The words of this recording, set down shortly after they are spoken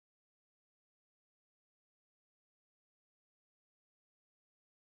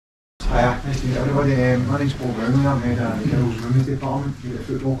Hi, nice to meet everybody. My name's Paul Brownlie. I'm head of the girls' women's department here at the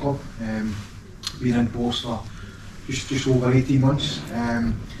football club. Been in post for just over 18 months.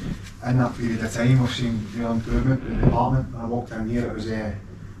 In that period of time, I've seen real improvement in the department. When I walked in here, it was a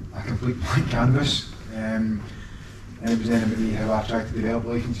complete blank canvas. And it was then about how I tried to develop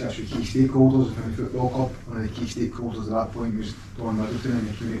relationships with key stakeholders within the football club. One of the key stakeholders at that point was Don Middleton and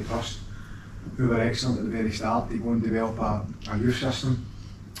the Community Trust, who were excellent at the very start. They go and develop a youth system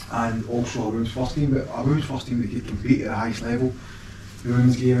and also a women's first team, but a women's first team that could compete at the highest level. The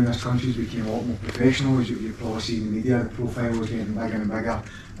women's game in this country has become a lot more professional, as you probably see in the media. The profile is getting bigger and bigger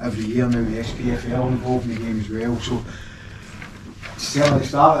every year. Now the SPFL involved in the game as well. So certainly at the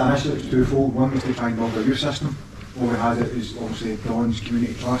start, initially it was twofold. One was to try and build a youth system. All we had is obviously Don's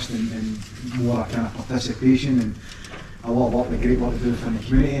Community Trust and more kind of participation and a lot of work, the great work to do within the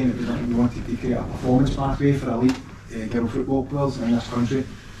community, and it was like we wanted to create a performance pathway for elite girl football players in this country.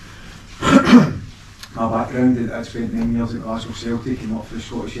 My background, I spent 9 years at Glasgow Celtic and worked for the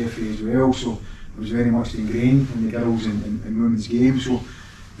Scottish FA as well, so it was very much ingrained in the girls and women's game. So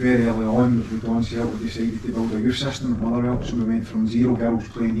very early on with Don's help we decided to build a youth system at Motherwell, so we went from 0 girls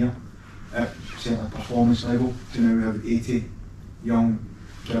playing here at certainly performance level to now we have 80 young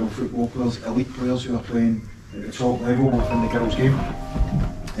girl football players, elite players who are playing at the top level within the girls' game,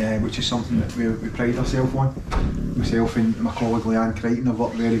 which is something that we pride ourselves on. Myself and my colleague Leanne Crichton have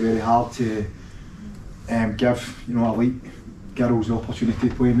worked very, very hard to give elite girls the opportunity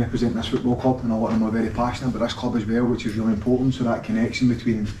to play and represent this football club, and a lot of them are very passionate about this club as well, which is really important. So that connection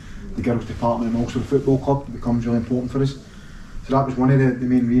between the girls' department and also the football club becomes really important for us. So that was one of the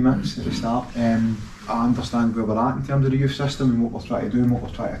main remits at the start. I understand where we're at in terms of the youth system and what we're trying to do and what we're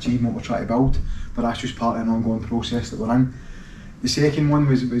trying to achieve and what we're trying to build, but that's just part of an ongoing process that we're in. The second one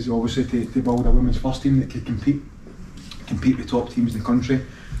was obviously to build a women's first team that could compete with top teams in the country.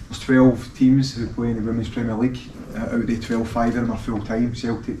 There's 12 teams who play in the Women's Premier League. Out of the 12, 5 of them are full time: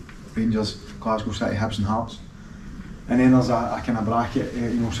 Celtic, Rangers, Glasgow City, Hibs and Hearts. And then there's a kind of bracket,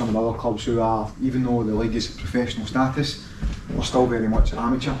 some of the other clubs who are, even though the league is professional status, we're still very much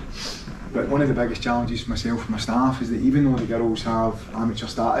amateur. But one of the biggest challenges for myself and my staff is that even though the girls have amateur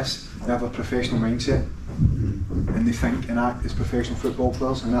status, they have a professional mindset and they think and act as professional football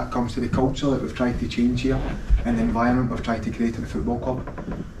players, and that comes to the culture that we've tried to change here and the environment we've tried to create at the football club.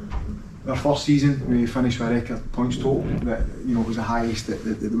 Our first season we finished with a record points total that was the highest that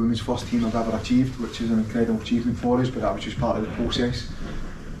the women's first team have ever achieved, which is an incredible achievement for us, but that was just part of the process.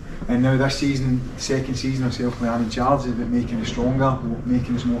 And now this season, the second season, myself and Leanne in charge, is about making us stronger,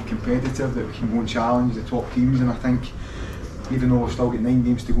 making us more competitive, that we can go and challenge the top teams. And I think even though we've still got 9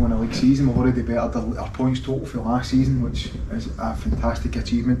 games to go in the league season, we've already bettered our points total for last season, which is a fantastic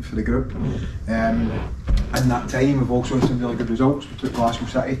achievement for the group. In that time we've also had some really good results. We took Glasgow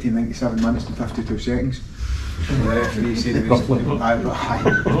City to 97 minutes and 52 seconds. The referee said it was, by the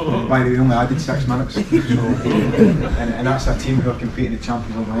way, we only added 6 minutes. So, and that's a team who are competing at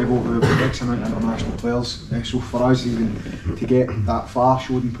Champions League level, who have X amount of international players. So for us even to get that far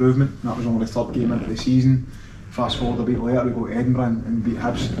showed improvement. That was only the 3rd game into the season. Fast forward a bit later, we go to Edinburgh and beat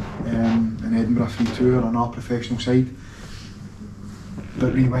Hibs in Edinburgh 3-2 on our professional side.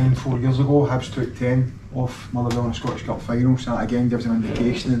 But rewind 4 years ago, Hibs took 10 off Motherwell in a Scottish Cup final, so that again gives an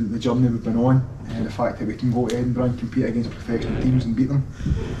indication of the journey we've been on, and the fact that we can go to Edinburgh and compete against professional teams and beat them.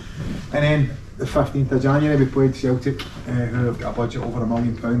 And then the 15th of January we played Celtic, who have got a budget over £1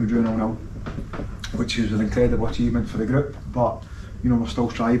 million. We drew 0-0, which is an incredible achievement for the group, but we're still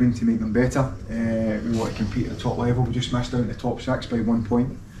striving to make them better. We want to compete at the top level. We just missed out in the top 6 by 1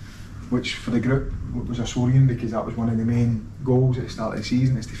 point, which for the group was a worrying, because that was one of the main goals at the start of the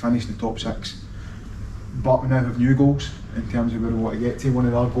season, is to finish in the top 6. But we now have new goals in terms of where we want to get to. One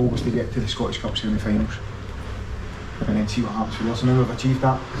of our goals was to get to the Scottish Cup semi-finals and then see what happens for us. So now we've achieved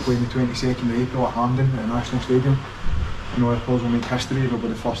that. We're playing the 22nd of April at Hampden at the National Stadium. Our players will make history. It'll be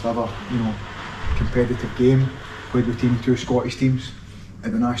the first ever competitive game played between 2 Scottish teams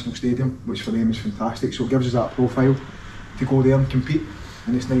at the National Stadium, which for them is fantastic. So it gives us that profile to go there and compete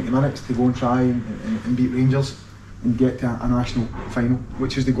in this 90 minutes, to go and try and beat Rangers and get to a national final,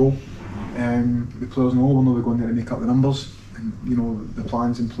 which is the goal. The players know we're going there to make up the numbers, and the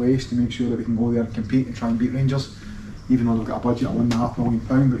plans in place to make sure that we can go there and compete and try and beat Rangers, even though they've got a budget of £1.5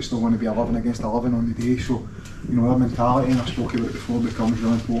 million, but it's still going to be 11 against 11 on the day. So our mentality, and I spoke about it before, becomes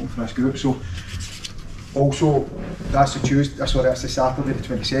really important for this group. So also that's the Saturday the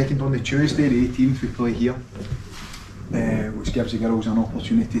 22nd. On the Tuesday the 18th we play here, which gives the girls an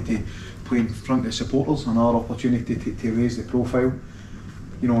opportunity to play in front of the supporters, and our opportunity to raise the profile.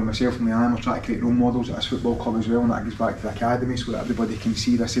 you know, myself and Leanne are trying to create role models at this football club as well, and that goes back to the academy so that everybody can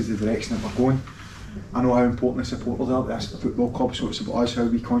see this is the direction that we're going. I know how important the supporters are to this football club, so it's about us, how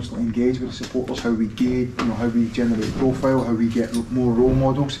we constantly engage with the supporters, how we gauge, you know, how we generate profile, how we get more role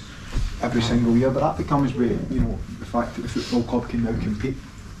models every single year. But that becomes with, you know, the fact that the football club can now compete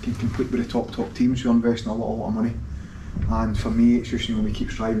with the top teams who are investing a lot of money. And for me, it's just, you know, we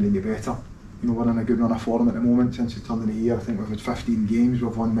keep striving to get better. You know, we're in a good run of form at the moment since the turn of the year. I think we've had 15 games,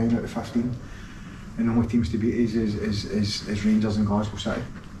 we've won 9 out of 15. And the only teams to beat us is Rangers and Glasgow City.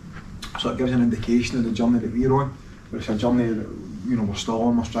 So it gives an indication of the journey that we're on. But it's a journey that, you know, we're still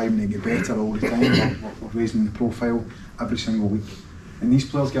on, we're striving to get better all the time. We're raising the profile every single week. And these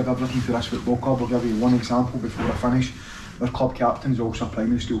players give everything to this football club. I'll give you one example before I finish. Our club captain is also a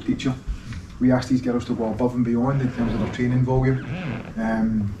primary school teacher. We ask these girls to go above and beyond in terms of their training volume.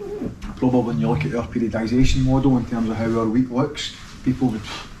 Probably when you look at our periodisation model in terms of how our week looks, people would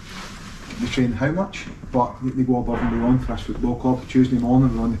train how much, but they go above and beyond for this football club. Tuesday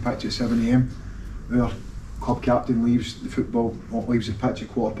morning we're on the pitch at 7 AM. Our club captain leaves the pitch at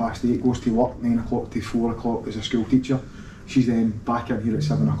 8:15, goes to work 9 o'clock to 4 o'clock as a school teacher. She's then back in here at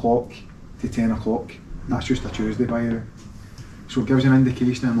 7 o'clock to 10 o'clock. That's just a Tuesday, by the way. So it gives an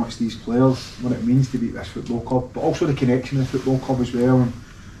indication amongst these players what it means to be at this football club, but also the connection of the football club as well. And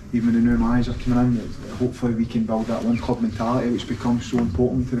even with the new manager coming in, hopefully we can build that one club mentality which becomes so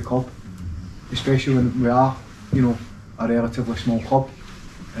important to the club, especially when we are, you know, a relatively small club,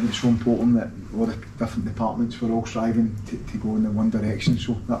 and it's so important that all the different departments we're all striving to go in the one direction.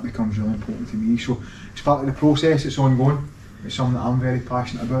 So that becomes really important to me. So it's part of the process, it's ongoing. It's something that I'm very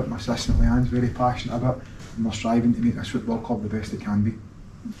passionate about, my assistant Leanne's very passionate about, and we're striving to make this football club the best it can be.